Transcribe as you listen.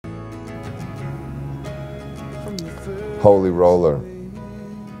Holy roller.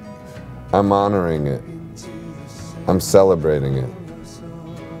 I'm honoring it. I'm celebrating it.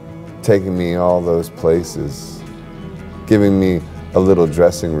 Taking me all those places. Giving me a little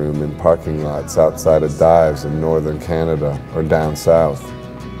dressing room in parking lots outside of dives in northern Canada or down south.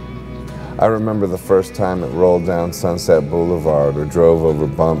 I remember the first time it rolled down Sunset Boulevard or drove over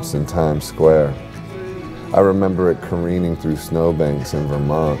bumps in Times Square. I remember it careening through snowbanks in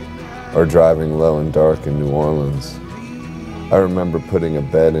Vermont or driving low and dark in New Orleans. I remember putting a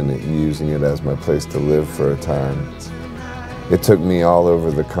bed in it and using it as my place to live for a time. It took me all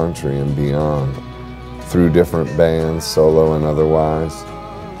over the country and beyond, through different bands, solo and otherwise.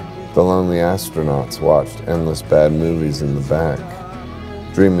 The lonely astronauts watched endless bad movies in the back,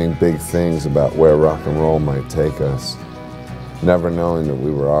 dreaming big things about where rock and roll might take us, never knowing that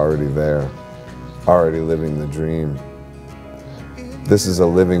we were already there, already living the dream. This is a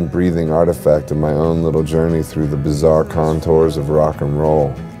living, breathing artifact of my own little journey through the bizarre contours of rock and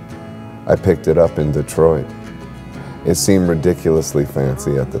roll. I picked it up in Detroit. It seemed ridiculously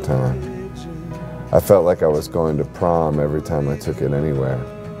fancy at the time. I felt like I was going to prom every time I took it anywhere,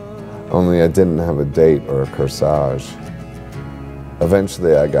 only I didn't have a date or a corsage.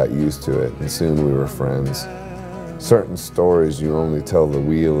 Eventually I got used to it, and soon we were friends. Certain stories you only tell the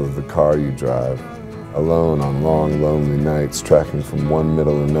wheel of the car you drive, alone on long, lonely nights, tracking from one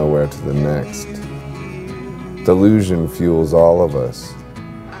middle of nowhere to the next. Delusion fuels all of us,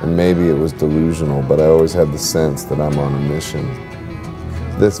 and maybe it was delusional, but I always had the sense that I'm on a mission.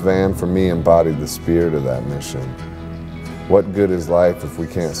 This van for me embodied the spirit of that mission. What good is life if we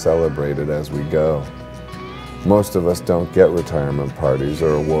can't celebrate it as we go? Most of us don't get retirement parties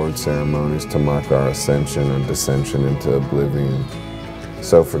or award ceremonies to mark our ascension or descension into oblivion.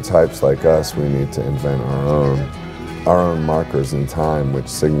 So for types like us, we need to invent our own markers in time which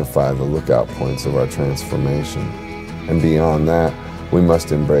signify the lookout points of our transformation. And beyond that, we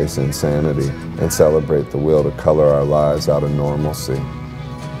must embrace insanity and celebrate the will to color our lives out of normalcy.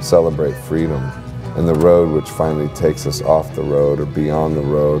 Celebrate freedom and the road which finally takes us off the road or beyond the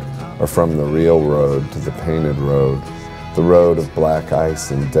road or from the real road to the painted road, the road of black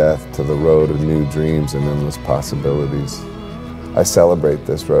ice and death to the road of new dreams and endless possibilities. I celebrate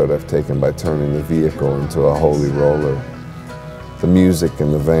this road I've taken by turning the vehicle into a holy roller. The music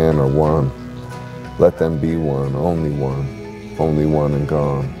and the van are one. Let them be one and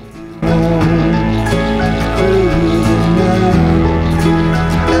gone.